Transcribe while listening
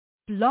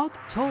Blog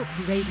Talk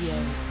Radio.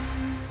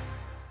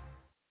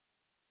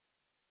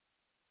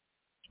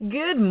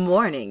 Good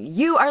morning.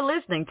 You are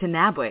listening to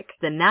Nabwic,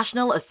 the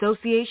National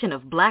Association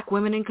of Black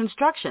Women in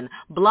Construction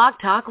Blog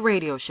Talk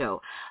Radio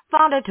show,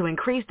 founded to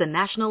increase the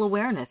national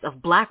awareness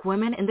of Black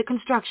women in the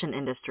construction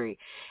industry.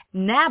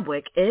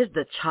 Nabwic is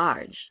the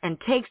charge and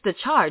takes the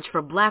charge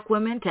for Black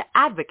women to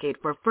advocate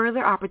for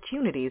further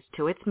opportunities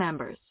to its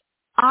members.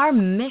 Our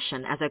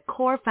mission as a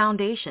core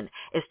foundation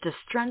is to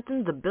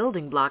strengthen the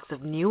building blocks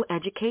of new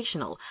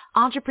educational,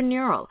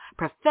 entrepreneurial,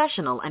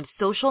 professional, and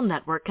social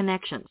network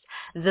connections.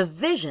 The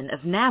vision of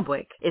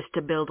Nabwic is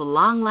to build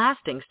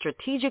long-lasting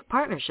strategic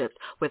partnerships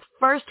with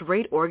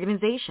first-rate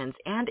organizations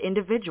and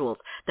individuals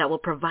that will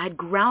provide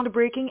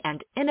groundbreaking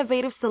and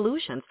innovative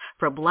solutions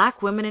for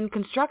Black women in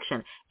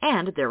construction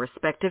and their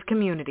respective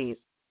communities.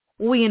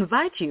 We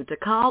invite you to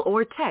call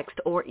or text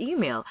or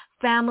email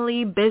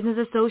family, business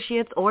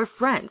associates, or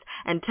friends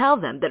and tell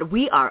them that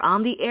we are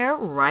on the air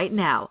right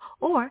now,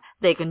 or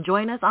they can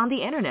join us on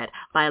the internet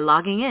by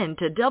logging in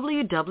to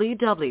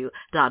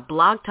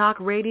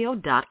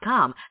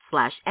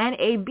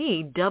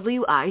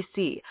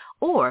www.blogtalkradio.com/NABWIC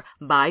or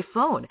by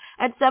phone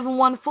at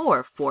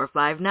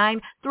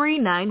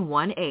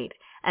 714-459-3918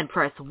 and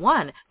press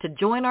 1 to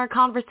join our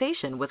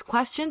conversation with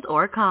questions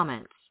or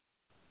comments.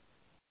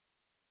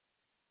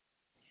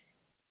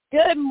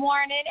 Good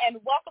morning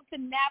and welcome to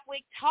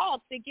Nabwic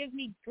Talks. It gives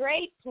me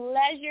great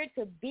pleasure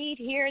to be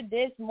here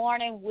this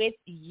morning with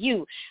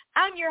you.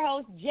 I'm your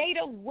host,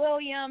 Jada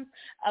Williams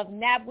of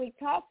Nabwic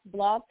Talks,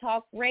 Blog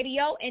Talk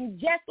Radio. And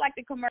just like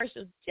the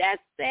commercial just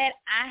said,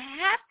 I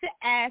have to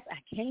ask, I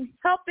can't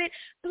help it,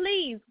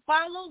 please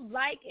follow,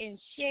 like, and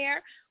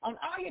share on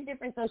all your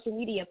different social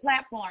media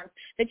platforms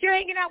that you're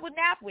hanging out with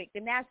Nabwic,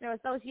 the National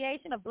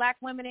Association of Black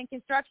Women in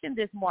Construction,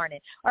 this morning.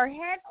 Or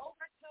head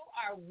over to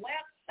our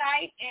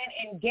website and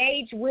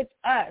engage with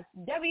us,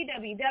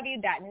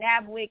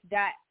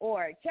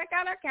 www.nabwic.org. Check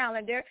out our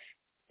calendar,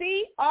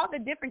 see all the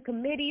different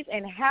committees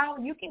and how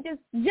you can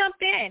just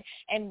jump in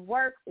and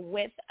work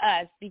with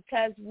us,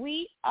 because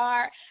we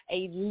are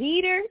a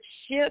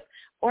leadership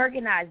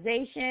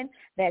organization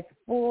that's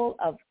full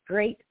of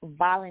great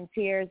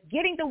volunteers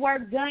getting the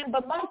work done.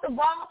 But most of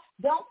all,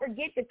 don't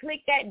forget to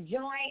click that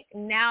Join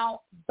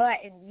Now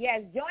button.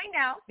 Yes, join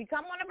now.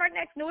 Become one of our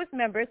next newest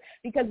members,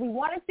 because we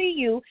want to see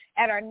you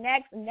at our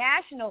next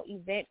national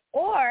event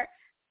or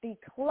the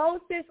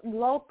closest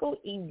local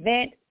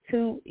event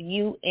to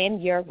you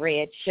in your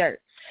red shirt.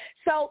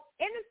 So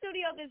in the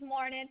studio this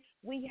morning,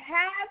 we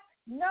have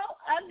no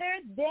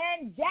other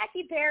than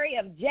Jackie Perry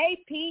of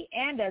JP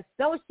and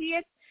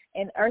Associates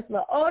and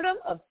Ursula Odom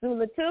of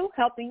Sula 2,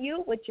 helping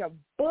you with your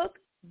book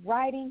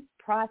writing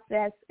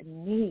process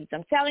needs.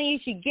 I'm telling you,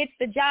 she gets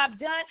the job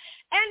done.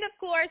 And, of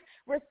course,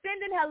 we're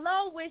sending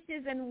hello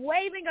wishes and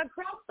waving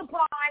across the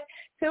pond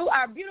to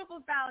our beautiful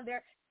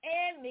founder,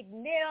 Ann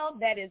McNeil,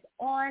 that is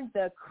on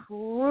the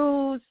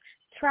cruise,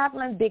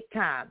 traveling big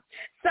time.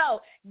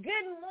 So,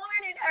 good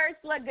morning,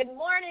 Ursula. Good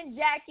morning,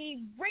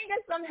 Jackie. Bring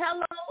us some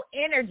hello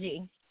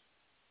energy.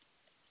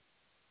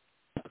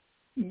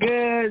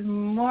 Good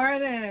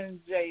morning,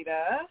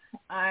 Jada.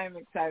 I'm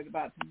excited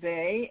about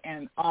today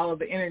and all of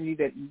the energy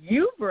that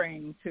you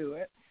bring to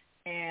it.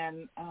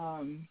 And,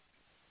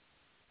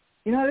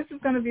 this is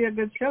going to be a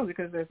good show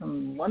because there's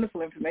some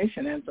wonderful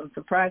information and some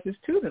surprises,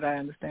 too, that I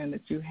understand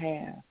that you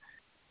have.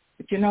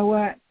 But you know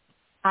what?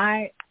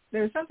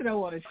 There's something I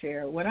want to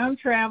share. When I'm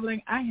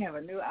traveling, I have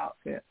a new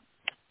outfit.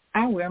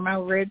 I wear my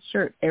red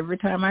shirt every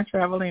time I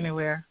travel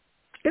anywhere.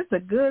 It's a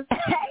good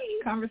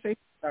conversation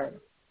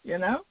starter,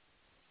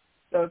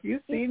 So if you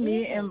see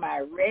me in my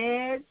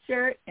red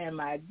shirt and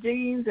my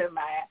jeans and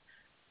my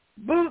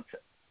boots,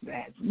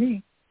 that's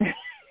me.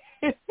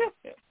 Yes,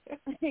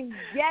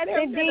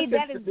 indeed.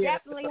 That is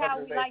definitely how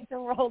we like to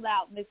roll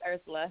out, Miss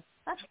Ursula.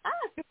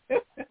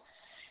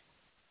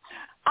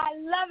 I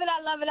love it.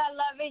 I love it. I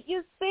love it.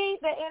 You see,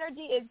 the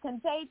energy is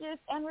contagious,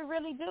 and we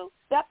really do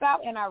step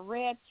out in our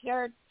red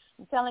shirts.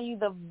 I'm telling you,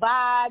 the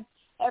vibe,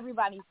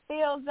 everybody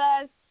feels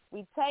us.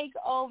 We take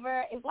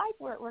over. It's like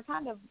we're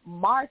kind of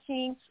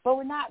marching, but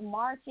we're not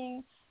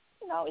marching.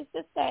 It's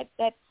just that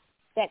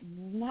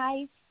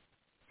nice,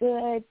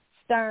 good,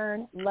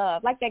 stern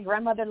love, like that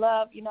grandmother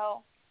love,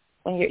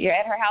 when you're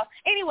at her house.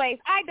 Anyways,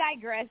 I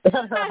digress.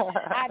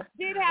 I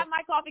did have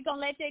my coffee con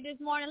leche this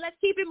morning. Let's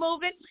keep it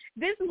moving.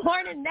 This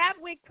morning,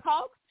 Nabwic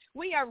Talks,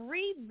 we are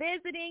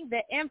revisiting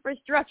the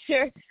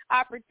infrastructure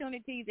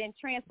opportunities in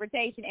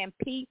transportation and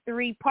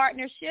P3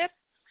 partnerships.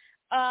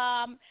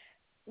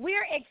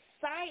 We're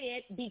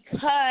excited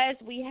because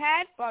we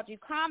had faulty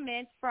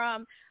comments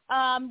from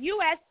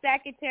U.S.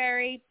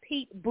 Secretary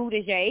Pete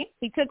Buttigieg.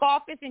 He took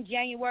office in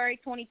January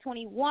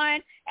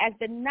 2021 as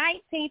the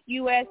 19th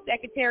U.S.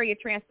 Secretary of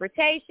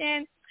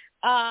Transportation.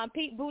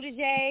 Pete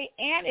Buttigieg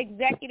and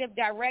Executive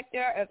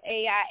Director of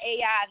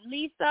AI,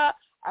 Lisa,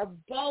 are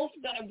both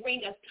going to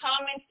bring us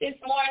comments this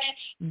morning.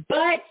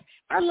 But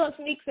our little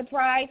sneak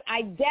surprise,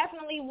 I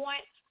definitely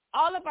want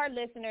all of our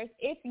listeners,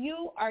 if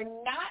you are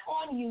not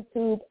on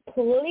YouTube,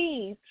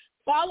 please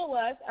follow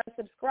us or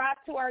subscribe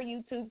to our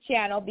YouTube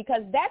channel,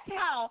 because that's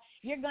how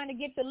you're going to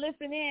get to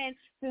listen in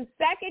to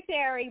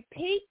Secretary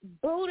Pete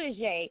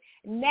Buttigieg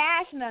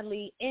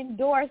nationally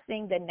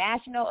endorsing the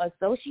National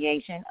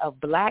Association of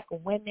Black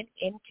Women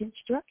in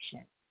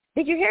Construction.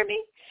 Did you hear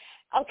me?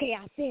 Okay,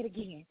 I'll say it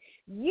again.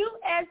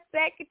 U.S.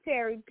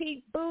 Secretary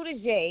Pete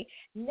Buttigieg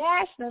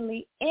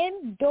nationally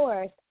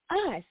endorsed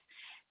us,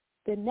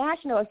 the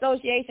National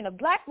Association of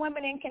Black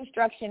Women in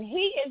Construction.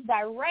 He is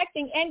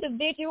directing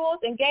individuals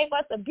and gave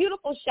us a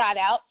beautiful shout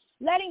out,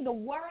 letting the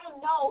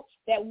world know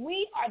that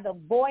we are the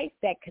voice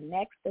that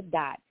connects the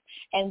dots.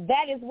 And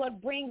that is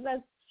what brings us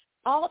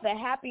all the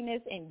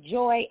happiness and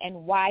joy, and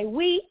why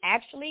we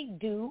actually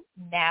do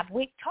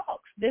Nabwic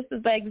Talks. This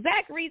is the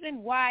exact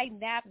reason why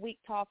Nabwic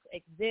Talks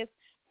exists,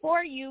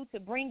 for you, to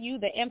bring you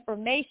the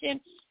information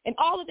and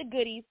all of the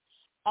goodies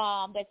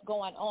that's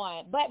going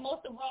on. But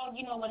most of all,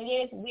 you know what it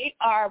is, we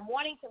are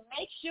wanting to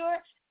make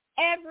sure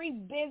every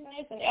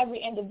business and every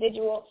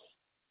individual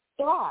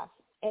thrives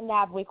in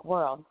Nabwic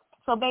world.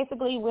 So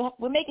basically,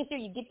 we're making sure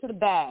you get to the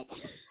bag.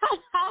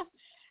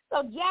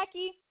 So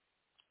Jackie,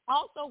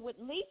 also with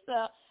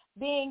Lisa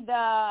being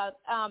the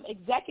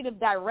executive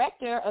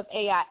director of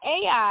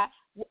AI,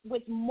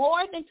 with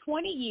more than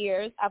 20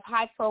 years of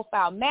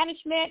high-profile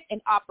management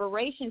and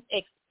operations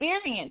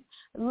experience,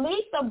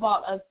 Lisa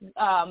brought us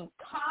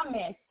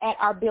comments at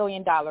our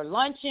billion-dollar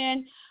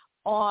luncheon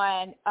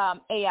on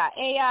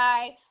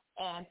AI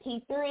and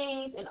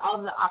P3s and all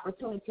of the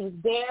opportunities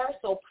there.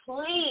 So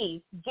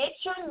please get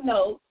your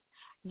notes,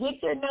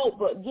 get your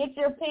notebook, get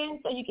your pen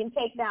so you can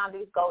take down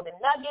these golden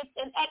nuggets.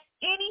 And at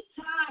any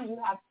time you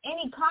have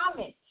any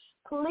comments,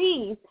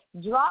 please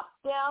drop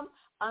them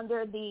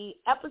under the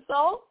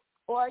episode,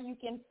 or you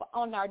can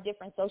on our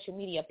different social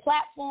media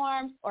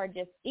platforms, or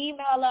just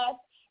email us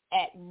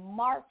at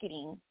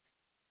marketing.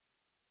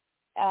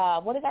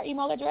 What is our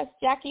email address,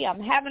 Jackie?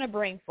 I'm having a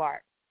brain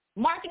fart.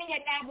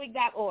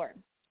 marketing@nabwic.org.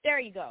 There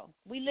you go.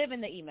 We live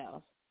in the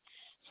emails.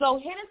 So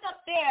hit us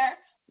up there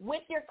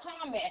with your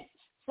comments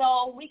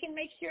so we can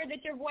make sure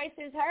that your voice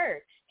is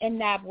heard in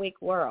Nabwic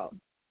world.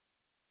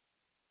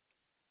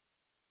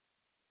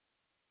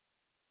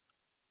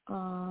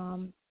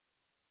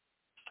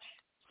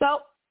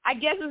 So I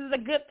guess this is a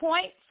good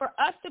point for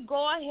us to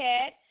go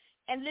ahead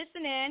and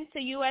listen in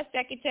to U.S.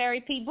 Secretary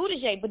Pete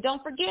Buttigieg. But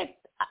don't forget,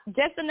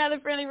 just another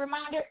friendly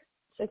reminder,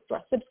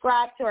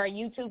 subscribe to our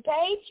YouTube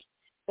page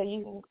so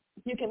you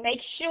can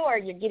make sure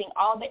you're getting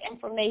all the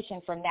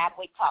information from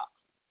Nabwic Talks.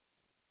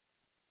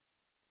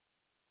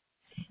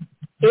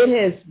 It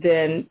has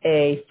been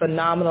a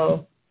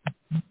phenomenal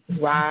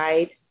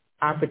ride,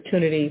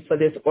 opportunity for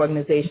this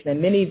organization.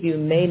 And many of you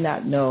may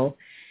not know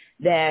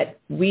that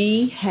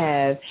we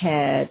have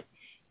had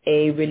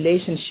a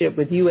relationship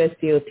with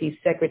USDOT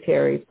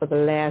secretaries for the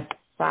last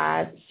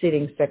 5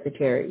 sitting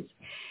secretaries.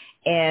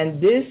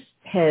 And this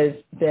has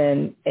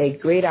been a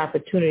great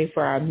opportunity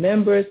for our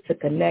members to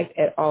connect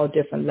at all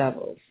different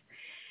levels.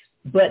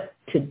 But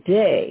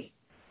today,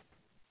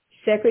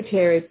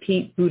 Secretary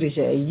Pete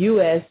Buttigieg,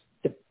 U.S.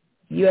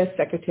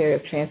 Secretary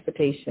of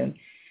Transportation,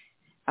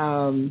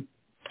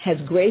 has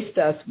graced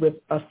us with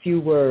a few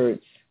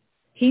words.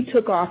 He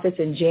took office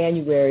in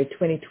January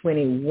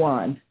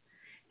 2021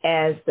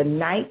 as the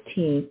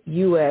 19th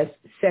U.S.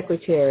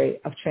 Secretary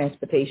of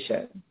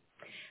Transportation.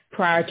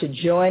 Prior to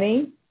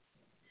joining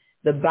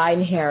the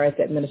Biden-Harris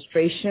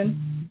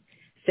administration,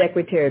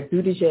 Secretary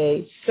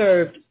Buttigieg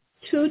served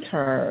 2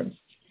 terms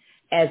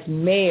as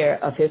mayor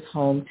of his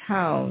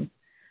hometown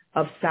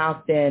of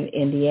South Bend,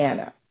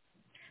 Indiana.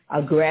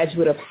 A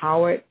graduate of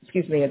Harvard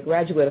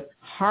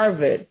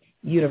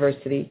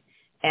University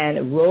and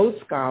a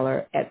Rhodes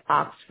Scholar at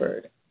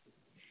Oxford.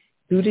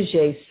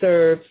 Buttigieg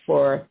served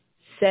for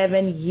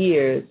 7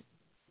 years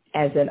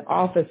as an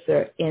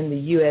officer in the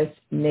U.S.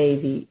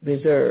 Navy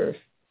Reserve,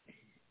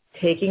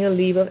 taking a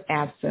leave of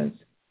absence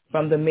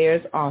from the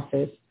mayor's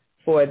office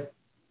for a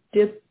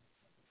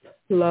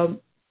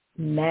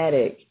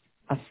diplomatic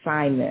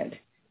assignment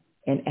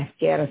in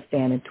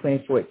Afghanistan in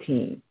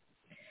 2014.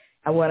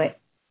 I want to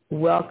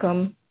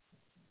welcome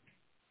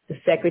the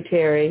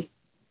Secretary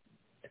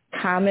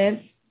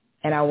comments,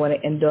 and I want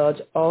to indulge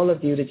all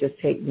of you to just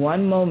take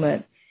one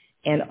moment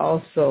and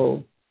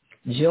also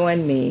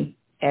join me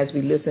as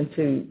we listen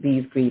to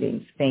these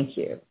greetings. Thank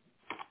you.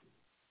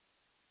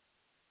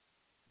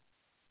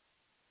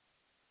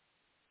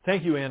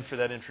 Thank you, Ann, for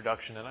that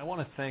introduction, and I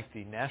want to thank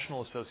the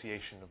National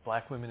Association of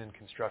Black Women in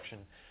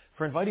Construction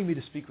for inviting me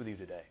to speak with you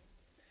today.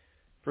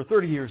 For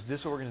 30 years,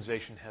 this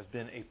organization has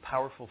been a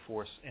powerful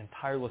force and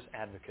tireless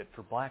advocate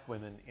for black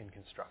women in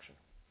construction.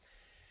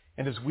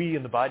 And as we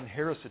in the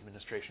Biden-Harris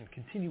administration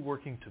continue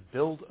working to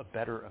build a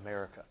better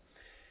America,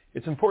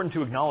 it's important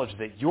to acknowledge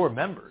that your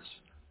members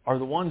are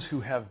the ones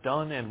who have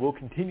done and will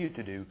continue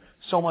to do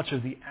so much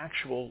of the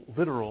actual,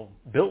 literal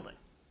building.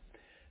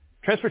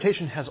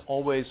 Transportation has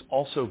always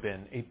also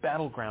been a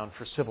battleground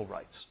for civil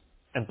rights,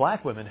 and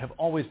black women have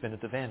always been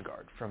at the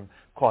vanguard, from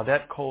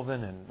Claudette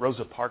Colvin and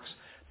Rosa Parks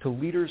to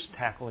leaders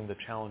tackling the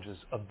challenges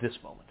of this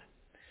moment.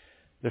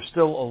 There's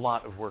still a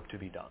lot of work to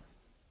be done.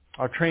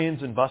 Our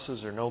trains and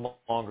buses are no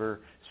longer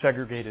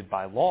segregated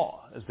by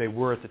law as they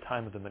were at the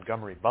time of the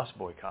Montgomery bus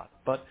boycott,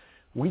 but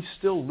we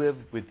still live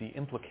with the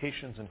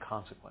implications and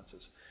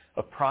consequences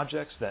of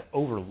projects that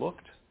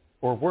overlooked,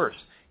 or worse,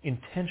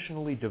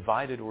 intentionally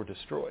divided or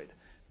destroyed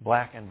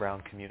black and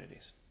brown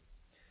communities.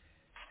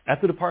 At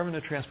the Department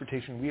of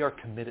Transportation, we are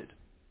committed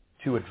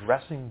to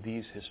addressing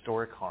these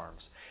historic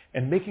harms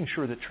and making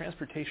sure that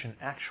transportation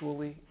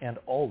actually and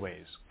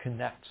always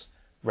connects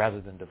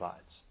rather than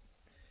divides.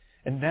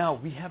 And now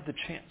we have the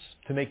chance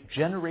to make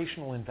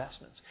generational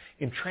investments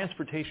in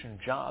transportation,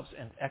 jobs,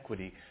 and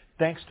equity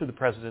thanks to the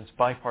President's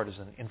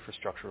bipartisan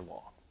infrastructure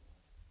law.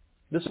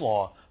 This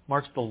law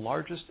marks the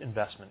largest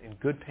investment in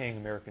good-paying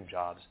American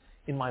jobs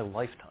in my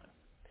lifetime.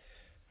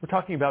 We're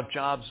talking about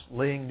jobs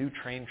laying new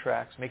train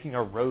tracks, making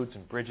our roads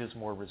and bridges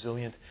more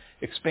resilient,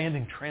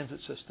 expanding transit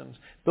systems,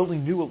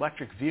 building new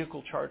electric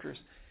vehicle chargers,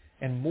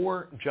 and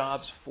more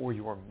jobs for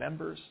your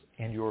members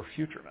and your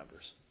future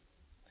members.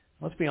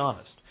 Let's be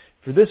honest.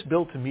 For this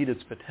bill to meet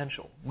its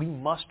potential, we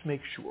must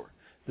make sure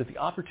that the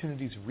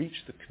opportunities reach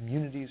the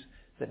communities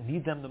that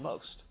need them the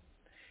most.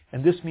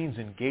 And this means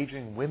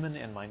engaging women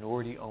and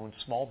minority-owned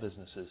small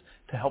businesses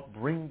to help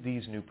bring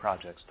these new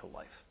projects to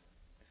life.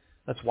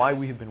 That's why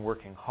we have been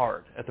working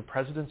hard at the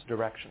President's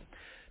direction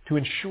to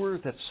ensure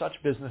that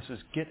such businesses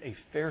get a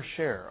fair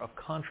share of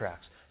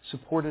contracts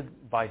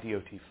supported by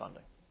DOT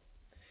funding.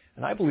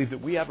 And I believe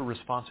that we have a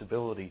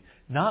responsibility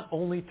not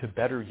only to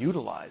better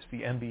utilize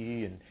the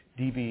MBE and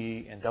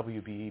DBE and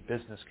WBE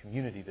business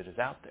community that is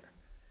out there,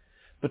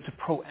 but to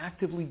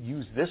proactively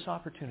use this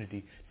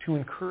opportunity to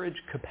encourage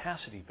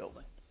capacity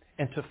building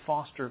and to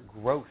foster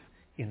growth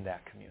in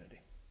that community.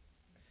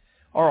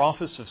 Our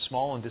Office of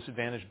Small and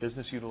Disadvantaged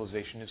Business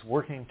Utilization is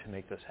working to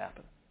make this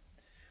happen.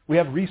 We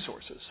have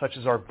resources such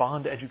as our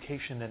Bond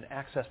Education and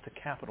Access to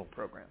Capital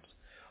programs,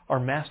 our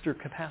Master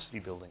Capacity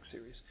Building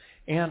Series,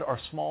 and our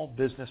Small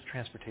Business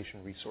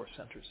Transportation Resource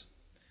Centers.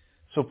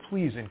 So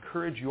please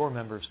encourage your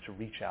members to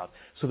reach out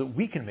so that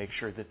we can make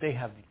sure that they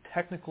have the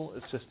technical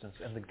assistance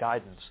and the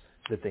guidance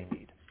that they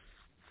need.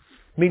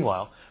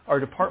 Meanwhile, our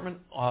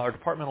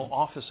Departmental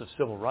Office of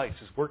Civil Rights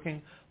is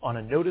working on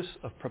a notice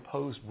of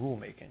proposed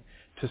rulemaking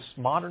to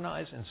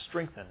modernize and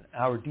strengthen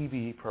our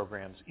DBE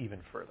programs even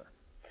further.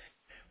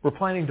 We're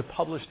planning to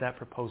publish that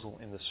proposal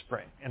in the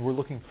spring, and we're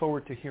looking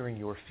forward to hearing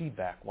your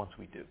feedback once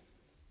we do.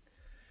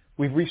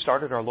 We've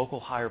restarted our local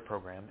hire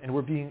program, and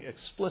we're being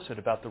explicit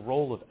about the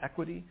role of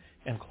equity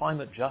and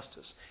climate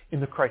justice in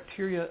the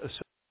criteria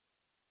associated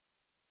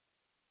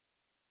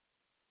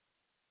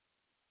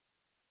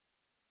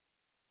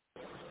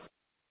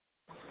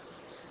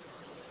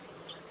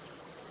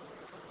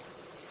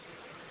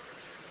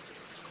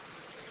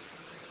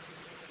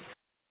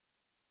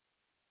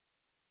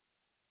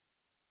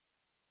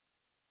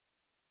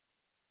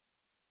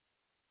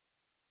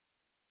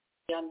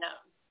unknown.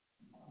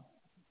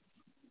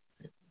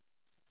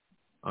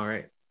 All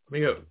right. Let me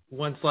go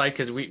one slide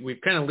because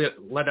we've kind of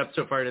led up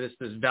so far to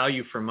this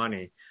value for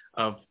money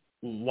of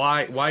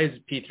why is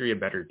P3 a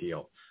better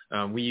deal?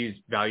 We use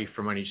value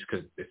for money just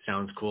because it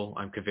sounds cool.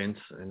 I'm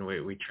convinced, and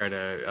we try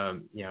to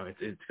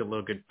it's a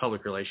little good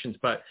public relations.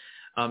 But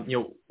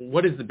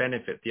what is the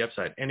benefit, the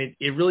upside? And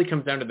it really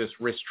comes down to this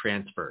risk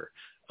transfer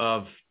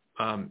of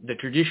the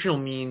traditional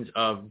means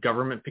of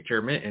government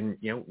procurement. And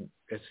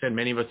as I said,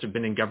 many of us have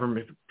been in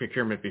government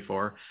procurement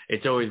before.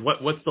 It's always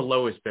what's the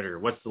lowest bidder,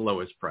 what's the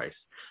lowest price.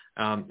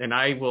 And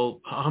I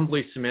will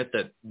humbly submit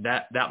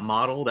that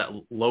model, that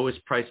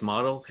lowest price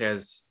model,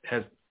 has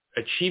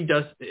achieved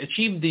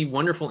the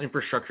wonderful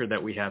infrastructure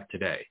that we have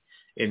today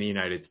in the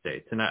United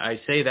States. And I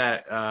say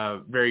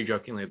that very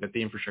jokingly, that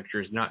the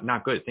infrastructure is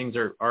not good. Things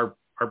are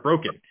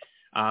broken.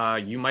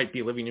 You might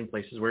be living in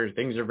places where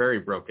things are very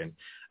broken.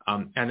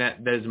 And that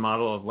is a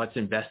model of let's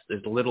invest as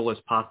little as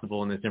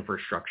possible in this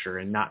infrastructure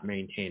and not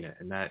maintain it.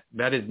 And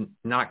that has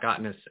not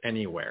gotten us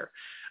anywhere.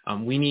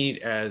 We need,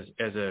 as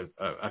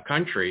a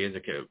country, as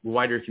a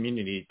wider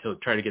community, to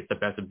try to get the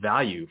best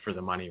value for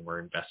the money we're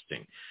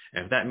investing.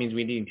 And if that means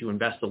we need to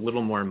invest a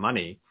little more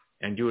money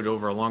and do it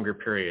over a longer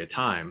period of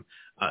time,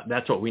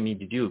 that's what we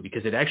need to do,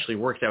 because it actually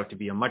works out to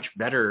be a much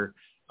better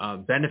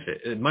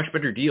benefit, a much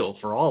better deal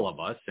for all of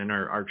us and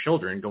our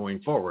children going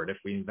forward if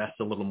we invest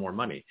a little more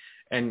money.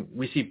 And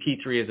we see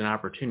P3 as an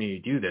opportunity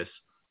to do this,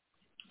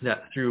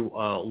 that through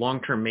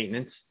long-term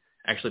maintenance,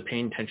 actually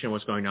paying attention to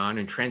what's going on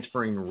and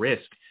transferring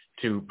risk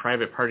to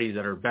private parties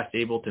that are best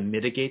able to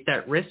mitigate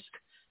that risk,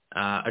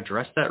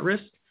 address that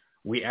risk,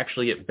 we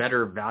actually get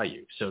better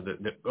value. So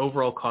the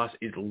overall cost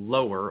is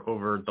lower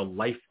over the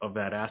life of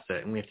that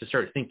asset. And we have to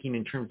start thinking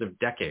in terms of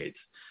decades.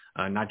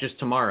 Not just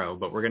tomorrow,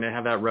 but we're going to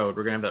have that road.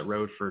 We're going to have that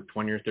road for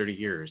 20 or 30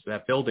 years.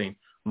 That building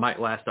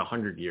might last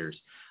 100 years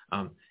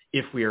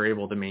if we are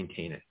able to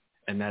maintain it.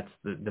 And that's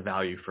the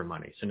value for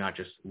money. So not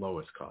just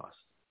lowest cost.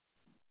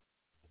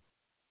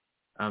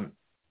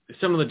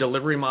 some of the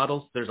delivery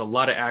models, there's a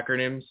lot of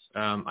acronyms.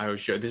 I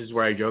always show, this is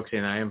where I joke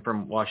saying I am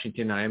from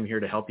Washington. I am here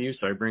to help you.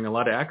 So I bring a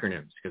lot of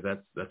acronyms because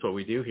that's what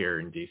we do here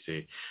in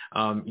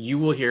DC. You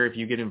will hear, if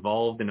you get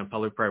involved in a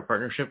public-private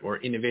partnership or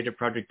innovative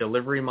project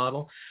delivery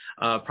model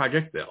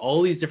project,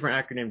 all these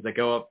different acronyms that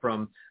go up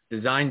from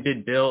design,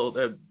 bid, build,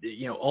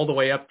 all the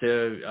way up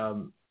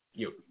to,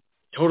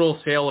 total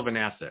sale of an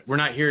asset. We're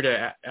not here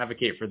to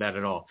advocate for that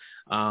at all.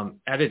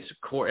 At its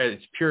core, at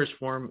its purest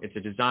form, it's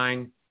a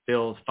design,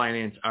 build,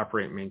 finance,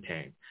 operate,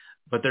 maintain.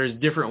 But there's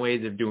different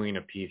ways of doing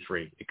a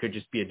P3. It could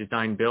just be a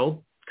design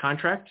build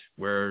contract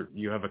where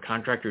you have a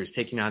contractor who's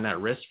taking on that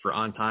risk for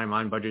on-time,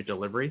 on-budget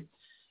delivery.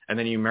 And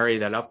then you marry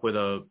that up with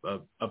a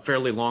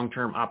fairly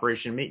long-term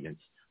operation and maintenance.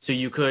 So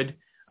you could,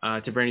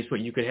 to Brandy's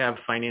point, you could have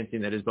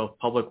financing that is both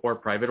public or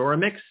private or a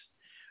mix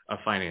of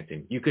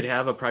financing. You could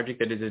have a project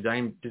that is a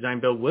design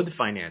build with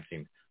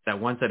financing, that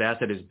once that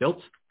asset is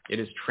built, it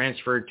is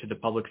transferred to the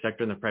public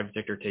sector and the private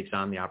sector takes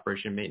on the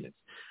operation and maintenance.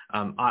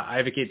 I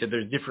advocate that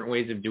there's different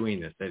ways of doing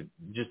this, that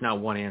just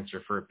not one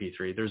answer for a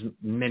P3. There's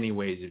many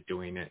ways of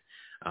doing it.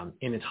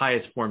 In its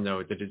highest form, though,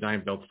 it's a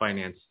design build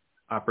finance,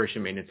 operation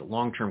and maintenance, a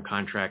long-term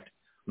contract,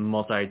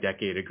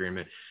 multi-decade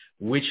agreement,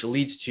 which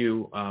leads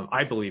to,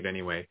 I believe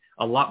anyway,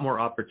 a lot more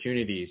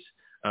opportunities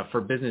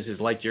for businesses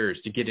like yours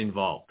to get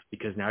involved,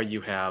 because now you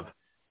have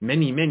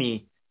many,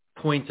 many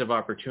points of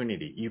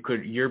opportunity.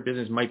 Your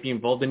business might be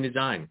involved in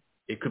design.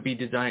 It could be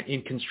design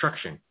in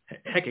construction.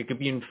 Heck, it could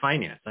be in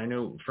finance. I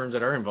know firms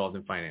that are involved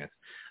in finance.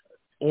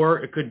 Or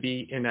it could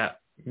be in that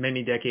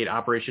many-decade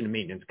operation and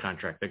maintenance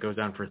contract that goes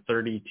on for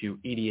 30 to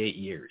 88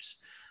 years.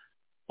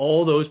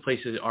 All those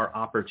places are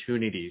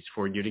opportunities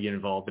for you to get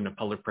involved in a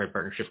public-private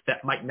partnership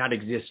that might not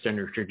exist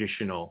under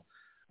traditional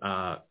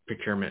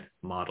procurement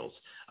models.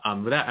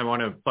 With that, I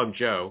want to bug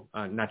Joe,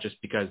 not just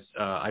because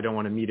I don't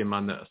want to meet him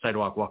on the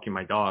sidewalk walking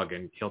my dog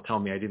and he'll tell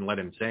me I didn't let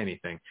him say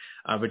anything.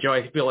 But Joe,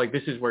 I feel like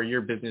this is where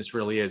your business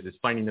really is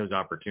finding those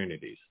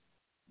opportunities.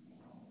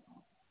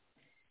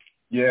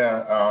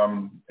 Yeah,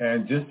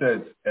 and just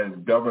as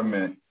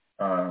government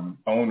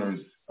owners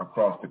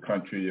across the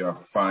country are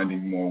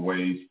finding more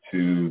ways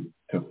to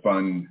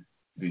fund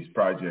these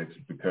projects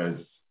because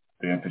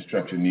the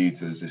infrastructure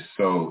needs is just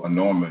so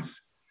enormous,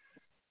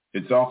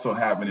 it's also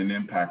having an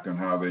impact on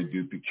how they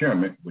do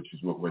procurement, which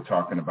is what we're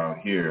talking about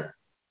here,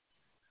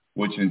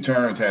 which in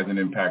turn has an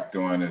impact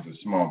on, as a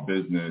small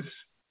business,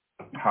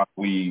 how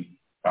we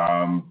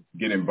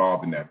get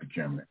involved in that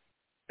procurement.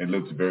 It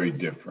looks very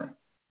different.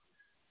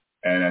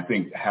 And I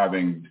think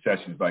having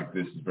sessions like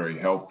this is very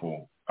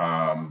helpful.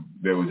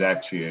 There was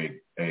actually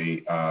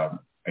a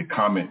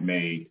comment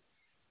made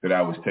that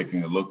I was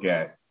taking a look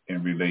at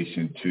in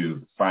relation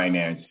to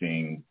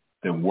financing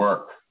the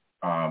work,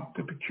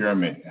 the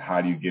procurement.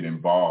 How do you get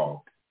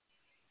involved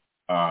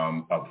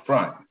up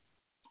front?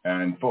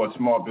 And for a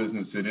small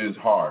business, it is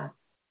hard.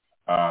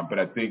 But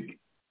I think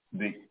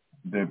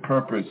the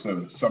purpose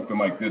of something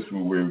like this,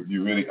 where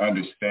you're really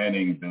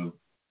understanding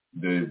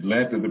the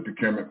length of the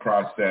procurement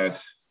process,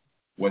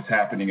 what's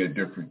happening at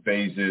different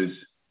phases,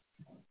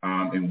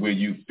 and where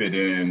you fit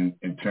in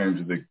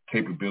terms of the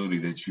capability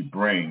that you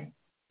bring.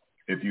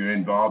 If you're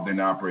involved in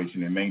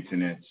operation and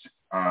maintenance,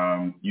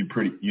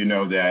 you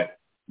know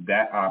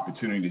that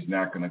opportunity is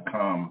not going to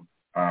come,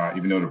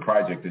 even though the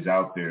project is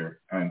out there,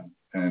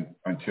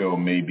 until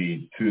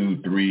maybe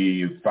 2,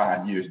 3,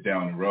 5 years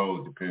down the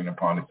road, depending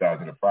upon the size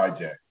of the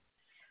project.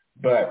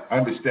 But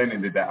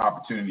understanding that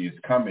opportunity is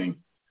coming,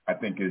 I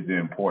think, is the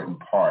important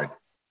part,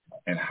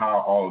 and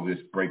how all of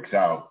this breaks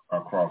out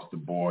across the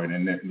board.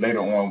 And then later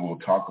on, we'll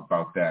talk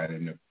about that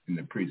in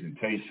the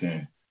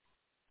presentation.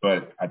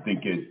 But I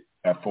think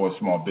for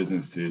small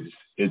businesses,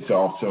 it's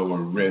also a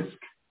risk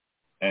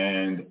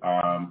and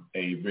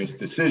a risk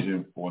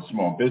decision for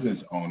small business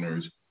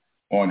owners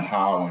on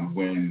how and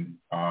when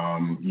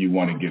you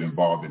want to get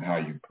involved and how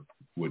you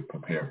would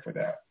prepare for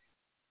that.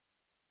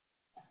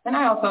 Can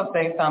I also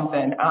say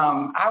something?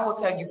 I will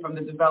tell you from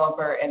the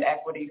developer and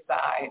equity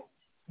side,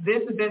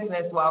 this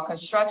business, while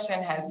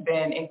construction has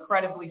been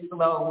incredibly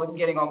slow with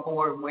getting on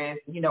board with,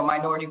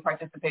 minority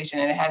participation,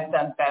 and it has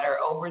done better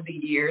over the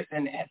years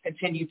and has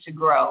continued to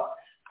grow,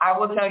 I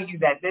will tell you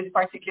that this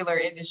particular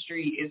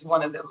industry is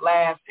one of the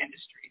last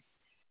industries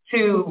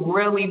to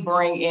really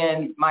bring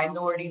in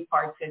minority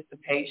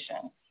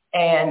participation.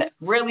 And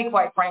really,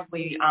 quite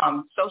frankly,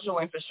 social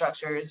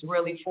infrastructure is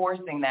really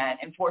forcing that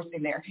and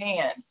forcing their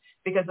hand,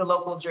 because the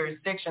local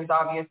jurisdictions,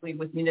 obviously,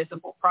 with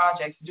municipal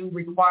projects do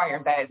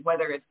require that,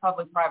 whether it's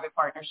public-private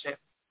partnership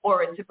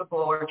or a typical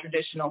or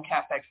traditional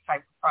CapEx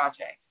type of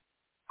project.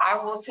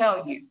 I will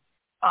tell you,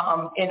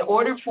 in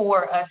order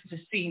for us to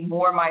see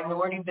more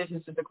minority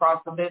businesses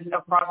across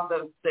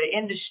the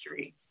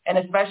industry, and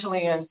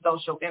especially in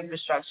social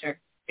infrastructure,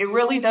 it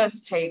really does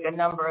take a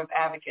number of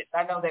advocates.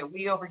 I know that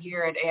we over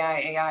here at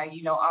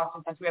AIAI,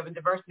 oftentimes we have a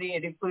diversity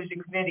and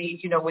inclusion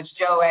committee, which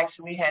Joe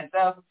actually heads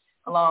up,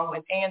 along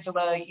with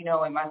Angela,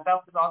 and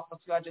myself is also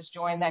too. I just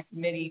joined that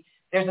committee.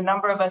 There's a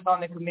number of us on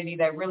the committee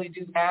that really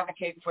do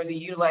advocate for the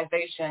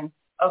utilization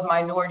of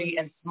minority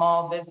and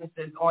small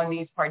businesses on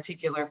these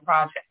particular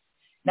projects.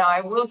 Now,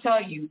 I will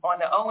tell you, on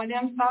the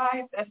O&M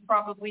side, that's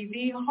probably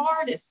the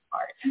hardest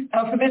part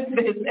of this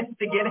business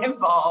to get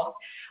involved.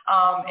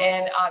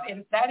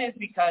 And that is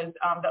because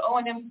the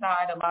O&M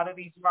side, a lot of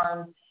these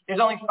firms, there's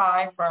only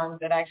 5 firms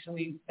that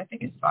actually, I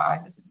think it's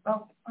 5. It's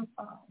about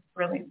 5,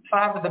 really.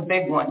 5 of the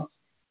big ones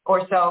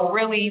or so,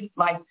 really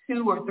like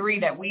 2 or 3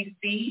 that we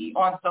see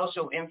on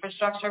social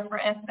infrastructure, for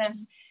instance,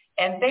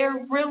 and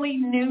they're really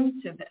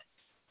new to this.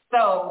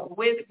 So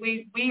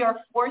we are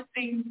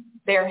forcing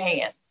their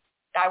hand.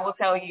 I will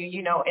tell you,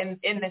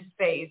 in this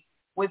space,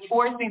 with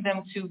forcing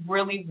them to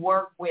really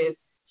work with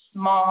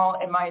small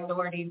and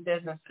minority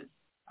businesses.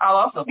 I'll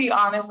also be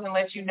honest and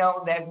let you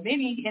know that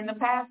many in the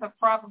past have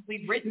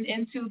probably written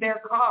into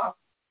their costs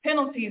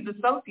penalties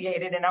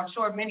associated, and I'm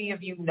sure many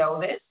of you know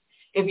this.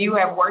 If you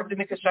have worked in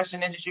the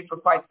construction industry for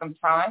quite some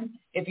time,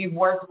 if you've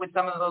worked with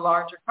some of the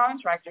larger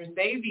contractors,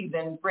 they've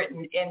even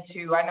written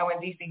into, I know in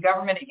D.C.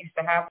 government it used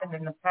to happen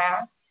in the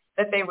past,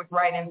 that they would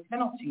write in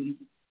penalties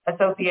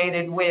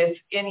associated with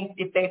any,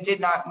 if they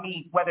did not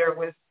meet, whether it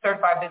was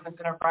Certified Business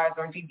Enterprise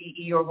or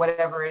DBE or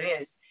whatever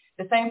it is.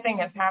 The same thing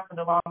has happened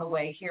along the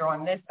way here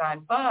on this side,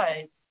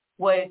 but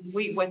what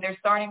they're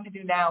starting to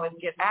do now is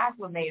get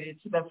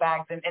acclimated to the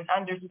fact and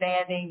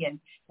understanding, and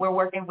we're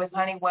working with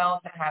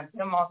Honeywell to have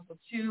them also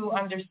to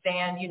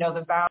understand,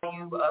 the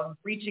value of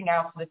reaching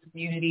out to the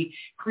community,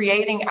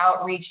 creating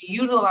outreach,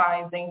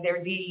 utilizing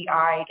their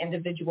DEI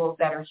individuals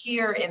that are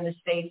here in the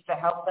States to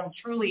help them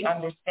truly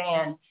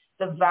understand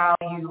the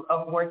value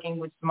of working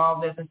with small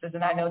businesses.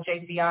 And I know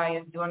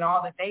JCI is doing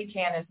all that they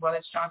can, as well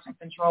as Johnson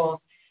Controls,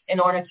 in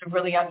order to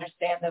really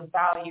understand the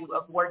value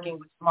of working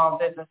with small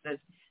businesses.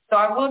 So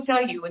I will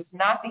tell you, it's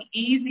not the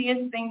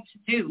easiest thing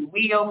to do.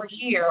 We over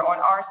here on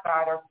our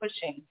side are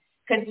pushing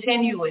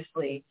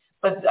continuously.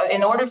 But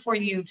in order for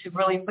you to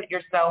really put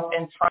yourself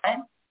in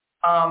front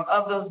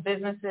of those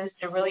businesses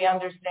to really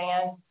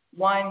understand,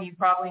 one, you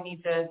probably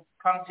need to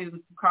come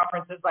to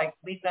conferences like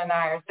Lisa and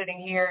I are sitting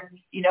here,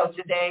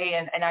 today,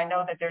 and I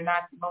know that they're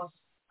not the most,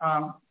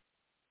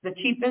 the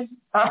cheapest,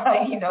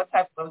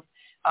 type of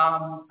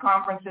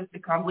conferences to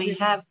come. We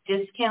have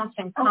discounts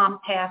and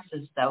comp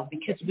passes, though,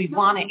 because we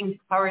want to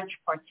encourage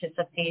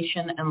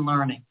participation and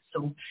learning.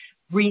 So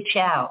reach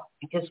out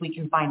because we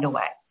can find a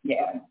way.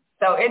 Yeah.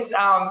 So it's,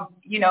 I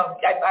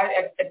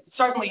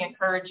certainly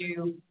encourage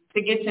you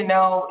to get to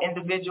know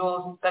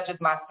individuals such as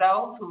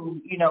myself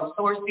who,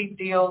 source these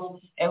deals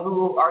and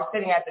who are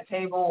sitting at the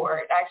table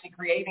or actually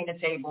creating the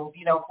table,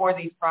 for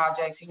these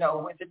projects,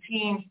 with the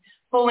teams,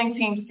 pulling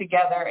teams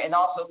together, and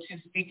also to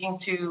speaking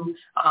to,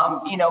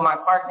 my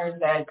partners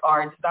that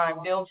are design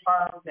build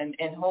firms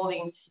and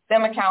holding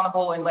them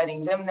accountable and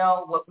letting them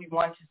know what we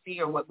want to see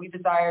or what we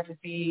desire to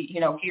see,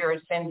 here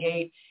at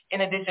Cengate.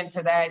 In addition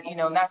to that,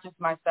 not just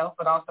myself,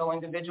 but also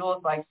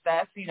individuals like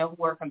Seth,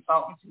 who are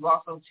consultants who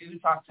also, too,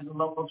 talk to the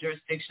local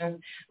jurisdictions.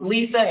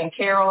 Lisa and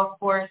Carol, of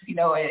course, at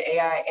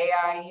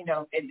AI,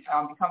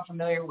 become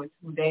familiar with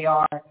who they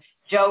are.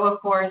 Joe,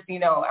 of course,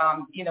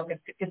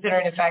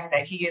 considering the fact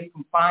that he is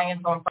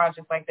compliant on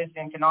projects like this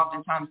and can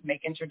oftentimes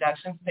make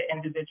introductions to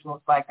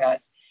individuals like us.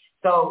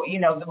 So,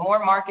 the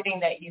more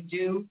marketing that you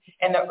do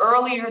and the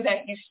earlier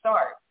that you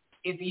start,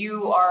 if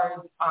you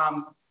are,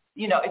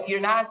 if you're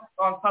not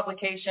on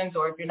publications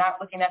or if you're not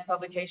looking at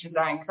publications,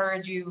 I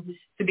encourage you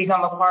to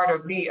become a part or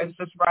be a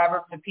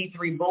subscriber to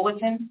P3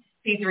 Bulletin.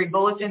 P3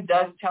 Bulletin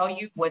does tell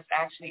you what's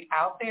actually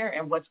out there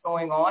and what's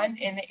going on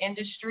in the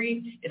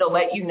industry. It'll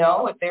let you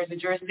know if there's a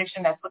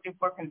jurisdiction that's looking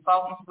for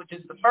consultants, which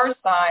is the first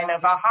sign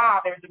of,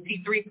 there's a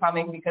P3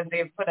 coming because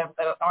they've put up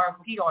an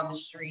RFP on the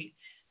street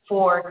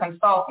for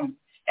consultants.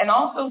 And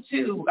also,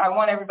 too, I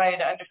want everybody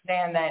to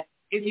understand that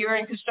if you're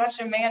in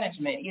construction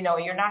management,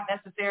 you're not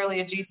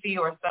necessarily a GC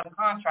or a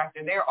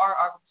subcontractor. There are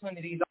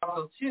opportunities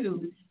also,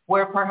 too,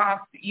 where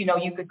perhaps, you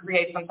could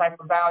create some type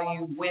of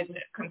value with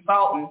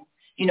consultants,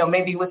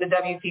 maybe with a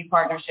WT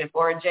partnership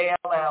or a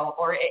JLL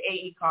or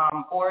a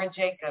AECOM or a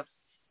Jacobs.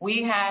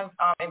 We have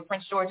in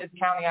Prince George's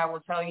County, I will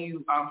tell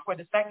you, for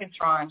the second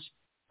tranche,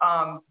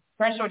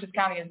 Prince George's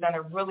County has done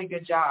a really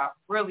good job,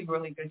 really,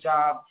 really good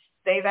job.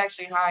 They've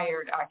actually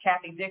hired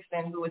Kathy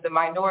Dixon, who is a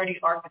minority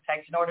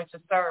architect, in order to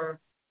serve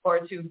or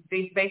to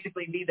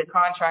basically be the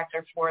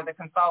contractor for the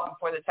consultant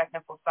for the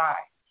technical side.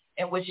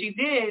 And what she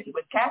did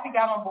was Kathy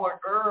got on board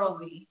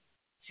early.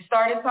 She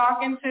started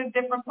talking to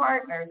different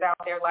partners out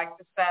there like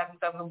the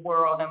SABs of the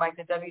world and like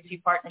the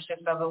WT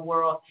partnerships of the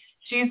world.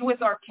 She's with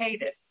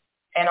Arcadis,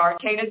 and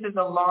Arcadis is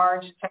a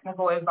large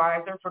technical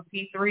advisor for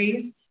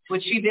P3.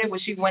 What she did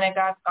was she went and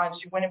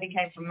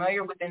became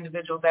familiar with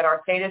individuals at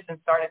Arcadis and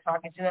started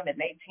talking to them, and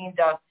they teamed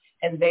up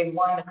and they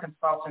won the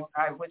consultant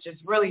side, which is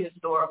really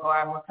historical,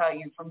 I will tell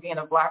you, from being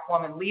a Black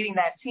woman leading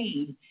that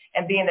team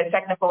and being the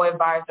technical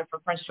advisor for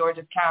Prince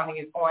George's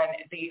County on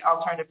the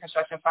alternative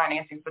construction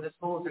financing for the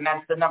schools. And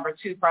that's the number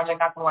 2 project,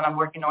 not the one I'm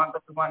working on,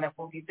 but the one that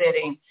we'll be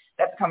bidding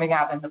that's coming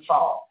out in the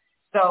fall.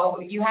 So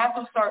you have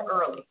to start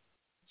early,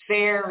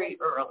 very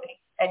early.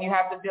 And you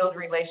have to build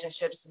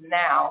relationships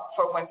now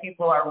for when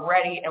people are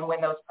ready and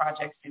when those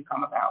projects do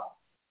come about.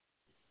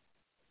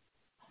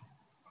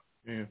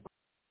 Yeah.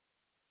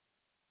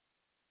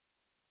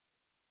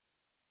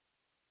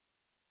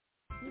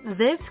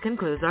 This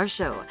concludes our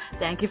show.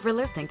 Thank you for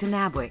listening to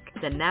Nabwic,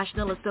 the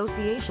National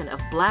Association of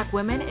Black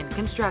Women in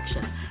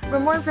Construction. For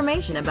more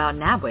information about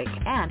Nabwic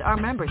and our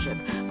membership,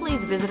 please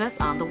visit us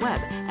on the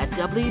web at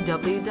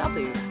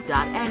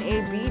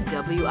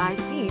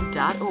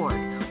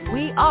www.nabwic.org.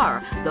 We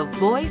are the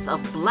voice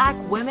of Black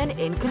women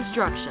in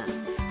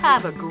construction.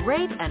 Have a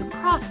great and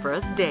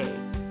prosperous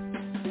day.